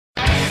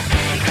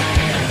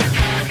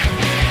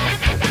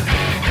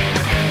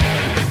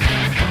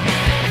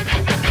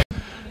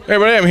Hey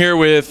everybody, I'm here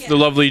with the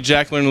lovely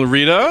Jacqueline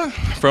Laurita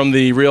from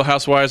the Real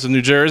Housewives of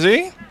New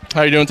Jersey.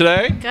 How are you doing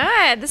today?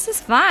 Good. This is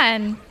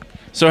fun.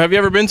 So have you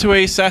ever been to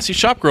a Sassy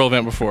Shop Girl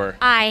event before?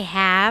 I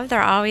have.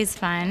 They're always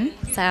fun.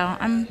 So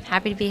I'm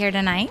happy to be here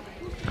tonight.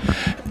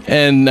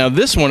 And now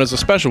this one is a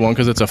special one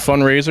because it's a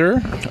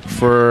fundraiser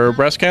for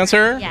breast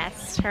cancer.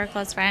 Yes, her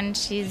close friend.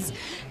 She's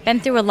been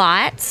through a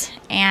lot,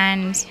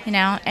 and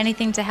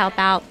anything to help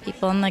out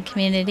people in the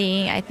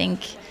community. I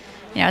think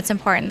it's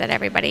important that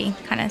everybody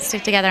kind of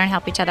stick together and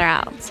help each other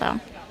out. So.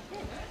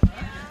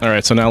 All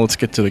right, so now let's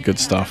get to the good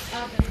stuff.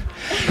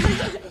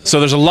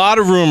 So there's a lot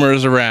of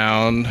rumors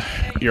around.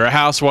 You're a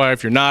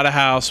housewife, you're not a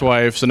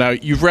housewife. So now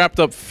you've wrapped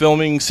up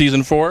filming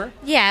season 4?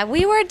 Yeah,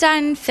 we were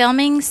done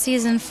filming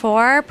season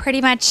 4 pretty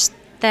much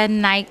the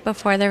night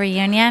before the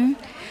reunion.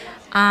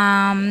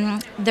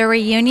 The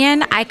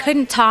reunion, I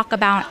couldn't talk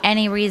about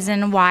any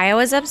reason why I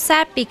was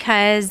upset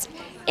because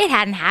it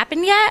hadn't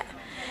happened yet.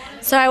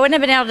 So I wouldn't have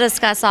been able to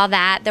discuss all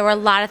that. There were a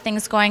lot of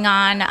things going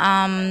on,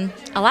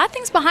 a lot of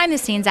things behind the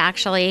scenes,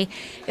 actually.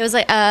 It was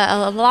like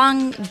a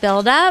long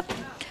build-up.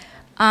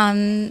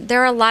 There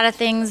were a lot of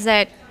things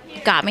that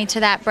got me to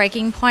that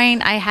breaking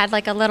point. I had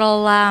like a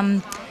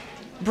little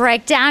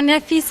breakdown,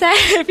 if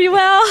you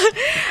will.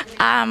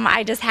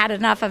 I just had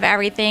enough of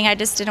everything. I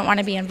just didn't want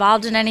to be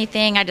involved in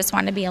anything. I just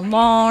wanted to be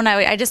alone.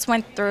 I just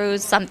went through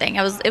something.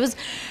 I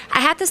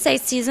have to say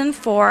season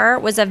 4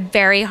 was a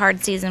very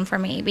hard season for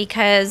me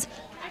because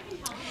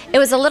it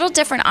was a little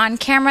different on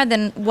camera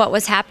than what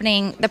was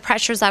happening, the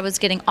pressures I was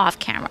getting off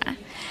camera.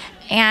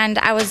 And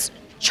I was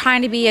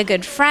trying to be a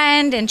good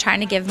friend and trying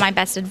to give my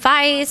best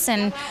advice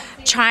and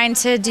trying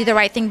to do the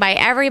right thing by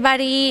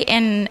everybody.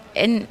 And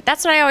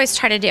that's what I always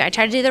try to do. I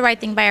try to do the right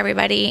thing by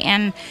everybody.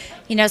 And,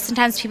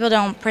 sometimes people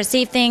don't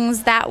perceive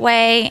things that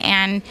way.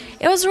 And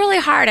it was really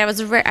hard.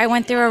 I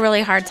went through a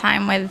really hard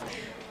time with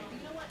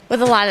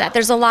a lot of that.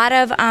 There's a lot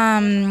of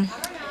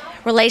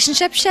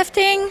relationship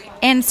shifting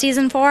in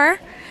season 4.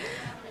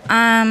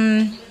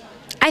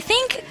 I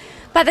think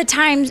by the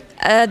time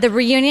the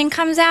reunion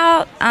comes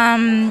out,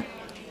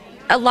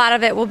 a lot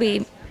of it will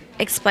be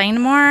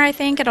explained more. I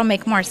think it'll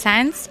make more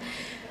sense.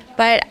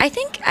 But I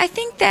think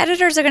the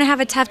editors are going to have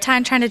a tough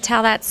time trying to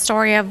tell that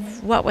story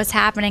of what was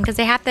happening because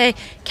they have to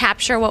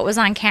capture what was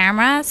on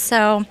camera.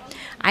 So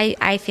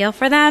I feel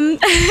for them.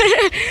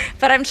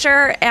 But I'm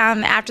sure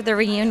after the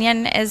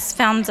reunion is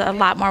filmed, a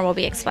lot more will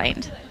be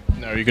explained.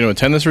 Now, are you going to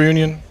attend this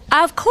reunion?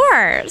 Of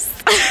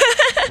course.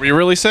 Were you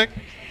really sick?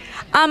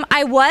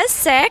 I was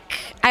sick.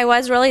 I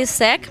was really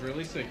sick.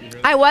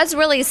 I was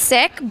really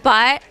sick,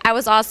 but I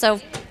was also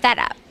fed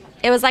up.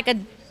 It was like a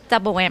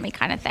double whammy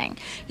kind of thing.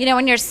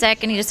 When you're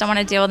sick and you just don't want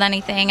to deal with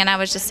anything, and I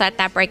was just at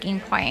that breaking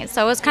point.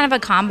 So it was kind of a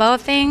combo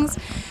of things.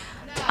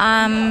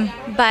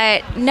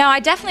 But no, I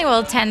definitely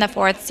will attend the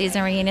 4th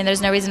season reunion.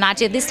 There's no reason not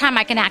to. This time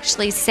I can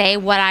actually say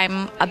what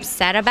I'm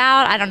upset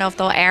about. I don't know if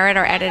they'll air it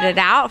or edit it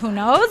out. Who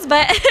knows?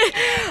 But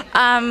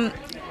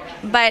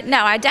but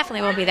no, I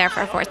definitely will be there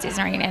for a 4th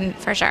season reunion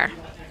for sure.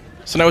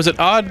 So now, is it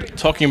odd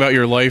talking about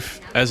your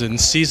life as in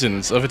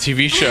seasons of a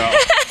TV show?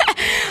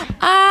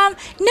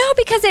 No,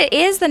 because it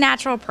is the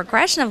natural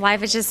progression of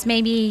life. It's just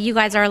maybe you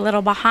guys are a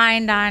little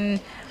behind on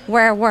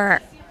where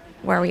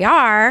we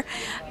are.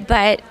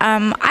 But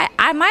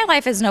my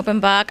life is an open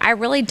book. I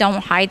really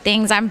don't hide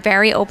things. I'm a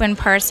very open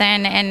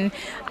person, and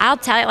I'll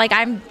tell you,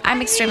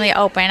 I'm extremely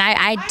open.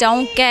 I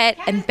don't get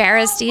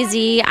embarrassed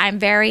easy. I'm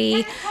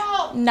very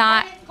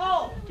not.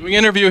 Doing an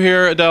interview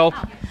here, Adele.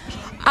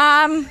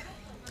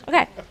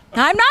 Okay.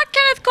 I'm not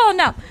Kenneth Cole,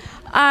 no.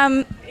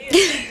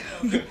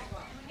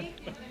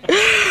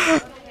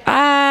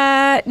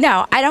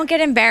 No, I don't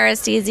get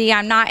embarrassed easy.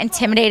 I'm not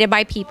intimidated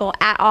by people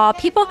at all.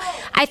 People,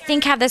 I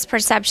think, have this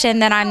perception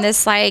that I'm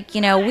this,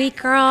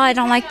 weak girl. I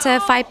don't like to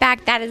fight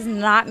back. That is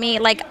not me.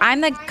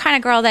 I'm the kind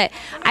of girl that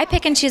I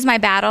pick and choose my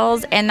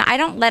battles, and I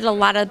don't let a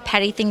lot of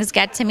petty things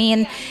get to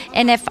me.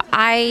 And if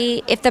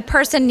the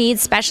person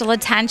needs special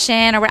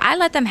attention, or I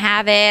let them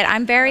have it.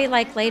 I'm very,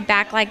 laid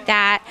back like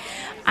that.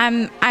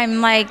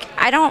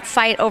 I don't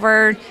fight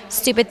over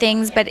stupid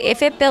things, but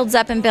if it builds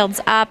up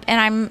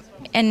and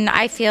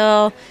I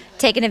feel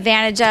taken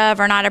advantage of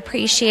or not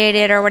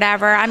appreciated or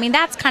whatever,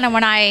 that's kind of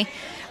when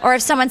or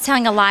if someone's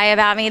telling a lie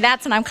about me,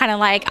 that's when I'm kind of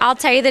I'll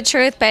tell you the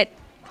truth, but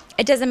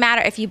it doesn't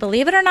matter if you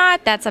believe it or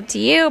not, that's up to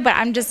you, but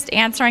I'm just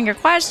answering your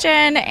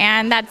question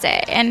and that's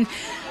it. And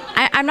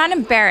I'm not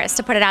embarrassed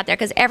to put it out there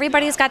because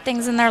everybody's got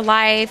things in their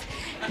life.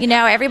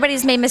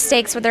 Everybody's made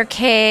mistakes with their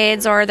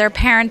kids or their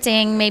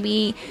parenting.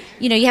 Maybe,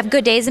 you have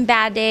good days and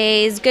bad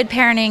days, good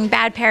parenting,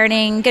 bad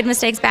parenting, good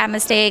mistakes, bad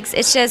mistakes.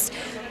 It's just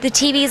the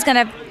TV is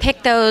going to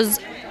pick those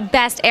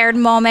best aired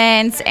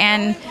moments,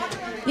 and,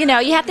 you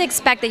have to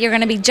expect that you're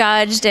going to be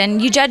judged,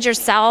 and you judge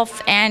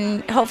yourself,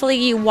 and hopefully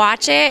you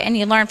watch it and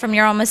you learn from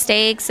your own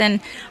mistakes. And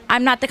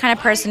I'm not the kind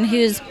of person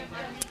who's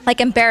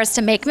embarrassed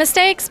to make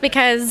mistakes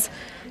because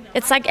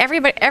it's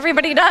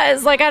everybody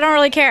does. I don't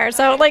really care.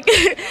 So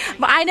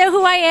I know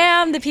who I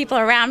am. The people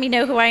around me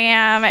know who I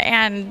am.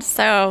 And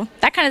so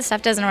that kind of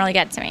stuff doesn't really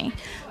get to me.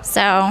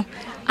 So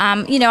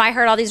I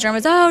heard all these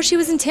rumors, oh, she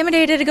was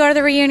intimidated to go to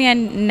the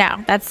reunion.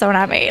 No, that's so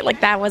not me.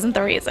 Like, that wasn't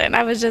the reason.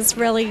 I was just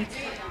really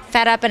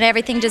fed up, and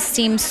everything just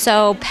seemed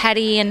so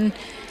petty, and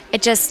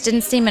it just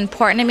didn't seem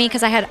important to me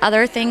because I had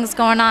other things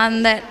going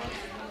on that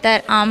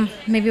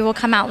maybe will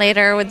come out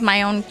later with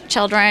my own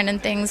children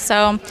and things.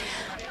 So,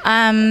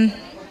 no,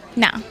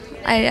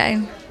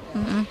 that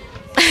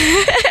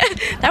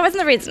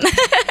wasn't the reason.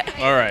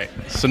 All right.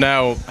 So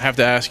now I have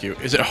to ask you,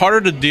 is it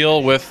harder to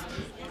deal with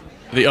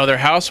the other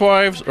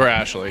housewives or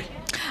Ashley?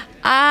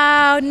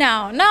 Oh,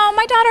 no,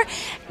 my daughter,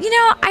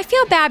 I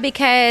feel bad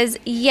because,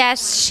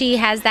 yes, she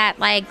has that,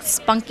 like,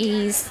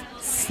 spunky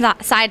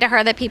side to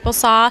her that people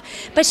saw,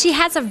 but she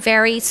has a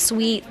very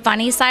sweet,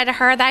 funny side to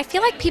her that I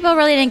feel like people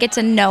really didn't get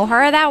to know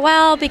her that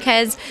well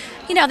because,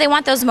 they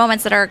want those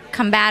moments that are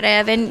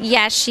combative, and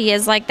yes, she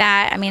is like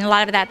that. I mean, a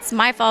lot of that's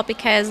my fault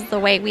because the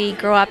way we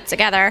grew up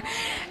together.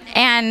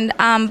 And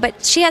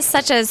but she has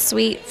such a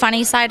sweet,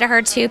 funny side to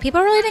her too.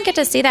 People really didn't get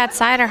to see that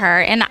side of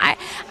her. And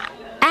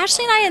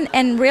Ashley and I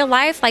in real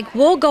life, like,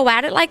 we'll go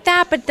at it like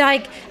that, but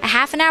like a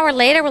half an hour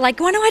later, we're like,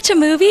 you want to watch a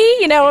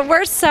movie?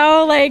 We're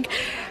so like,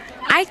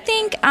 I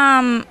think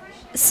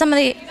some of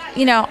the,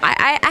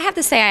 I have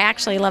to say I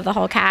actually love the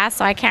whole cast,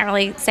 so I can't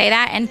really say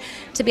that. And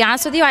to be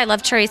honest with you, I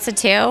love Teresa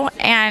too.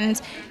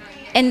 And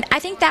I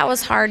think that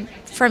was hard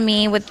for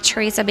me with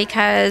Teresa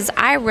because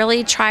I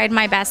really tried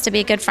my best to be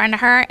a good friend to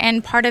her.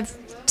 And part of,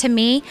 to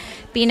me,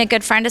 being a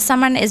good friend to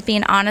someone is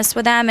being honest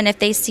with them. And if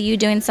they see you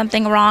doing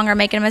something wrong or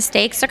making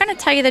mistakes, they're going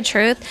to tell you the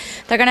truth.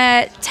 They're going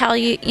to tell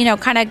you,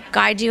 kind of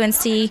guide you and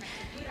see,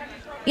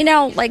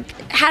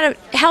 like how to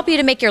help you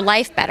to make your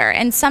life better.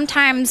 And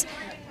sometimes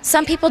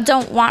some people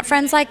don't want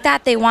friends like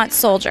that. They want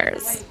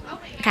soldiers.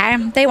 Okay?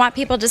 They want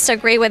people just to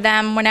agree with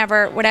them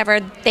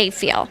whatever they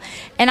feel.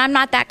 And I'm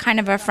not that kind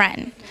of a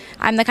friend.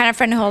 I'm the kind of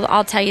friend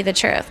I'll tell you the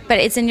truth, but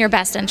it's in your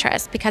best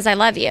interest because I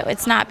love you.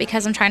 It's not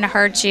because I'm trying to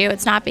hurt you.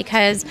 It's not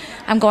because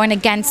I'm going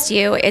against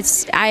you.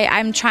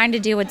 I'm trying to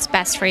do what's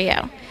best for you.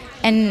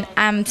 And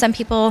some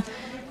people,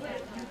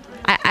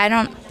 I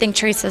don't think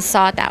Teresa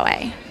saw it that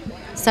way.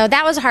 So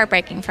that was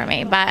heartbreaking for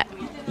me, but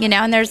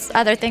and there's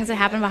other things that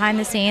happened behind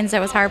the scenes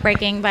that was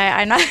heartbreaking, but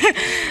I'm not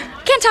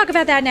can't talk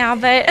about that now.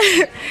 But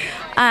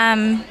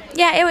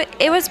yeah,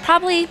 it was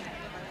probably,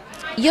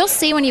 you'll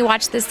see when you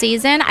watch the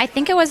season. I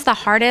think it was the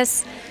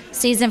hardest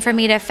season for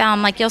me to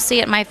film. Like, you'll see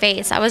it in my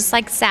face. I was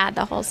like sad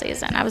the whole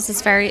season. It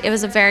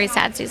was a very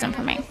sad season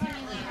for me.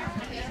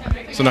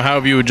 So now how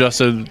have you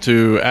adjusted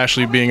to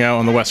Ashley being out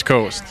on the West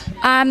Coast?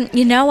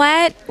 You know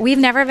what? We've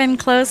never been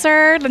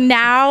closer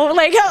now,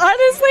 like,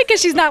 honestly,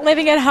 because she's not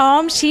living at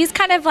home. She's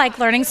kind of like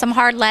learning some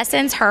hard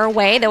lessons her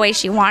way, the way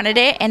she wanted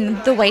it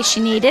and the way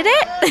she needed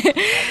it.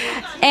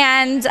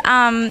 And,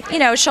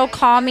 she'll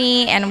call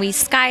me and we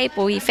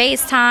Skype, we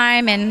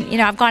FaceTime,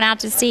 and, I've gone out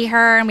to see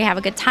her and we have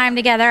a good time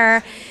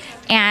together.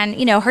 And,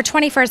 her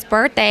 21st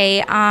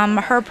birthday,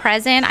 her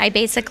present, I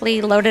basically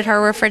loaded her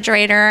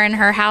refrigerator and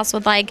her house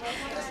with, like,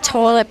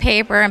 toilet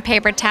paper and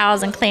paper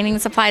towels and cleaning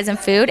supplies and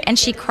food, and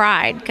she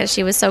cried because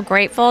she was so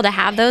grateful to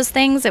have those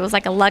things. It was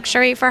like a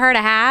luxury for her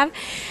to have.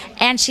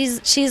 And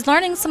she's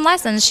learning some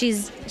lessons.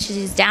 She's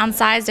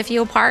downsized a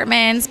few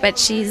apartments, but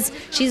she's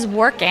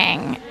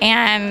working,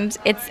 and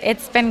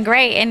it's been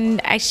great.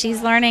 And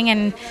she's learning,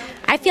 and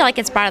I feel like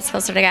it's brought us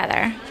closer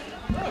together.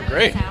 Oh,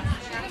 great.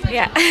 So,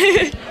 yeah.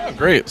 Oh,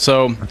 great.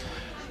 So,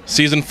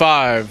 season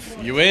 5,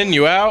 you in,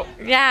 you out?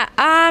 Yeah.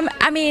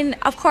 I mean,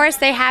 of course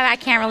I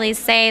can't really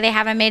say they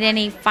haven't made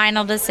any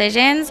final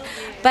decisions,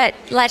 but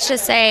let's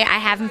just say I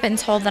haven't been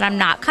told that I'm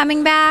not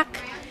coming back.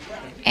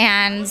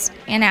 And,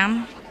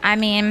 I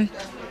mean,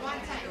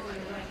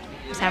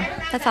 so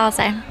that's all I'll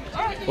say.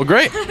 Well,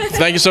 great.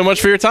 Thank you so much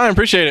for your time.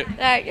 Appreciate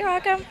it. You're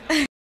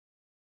welcome.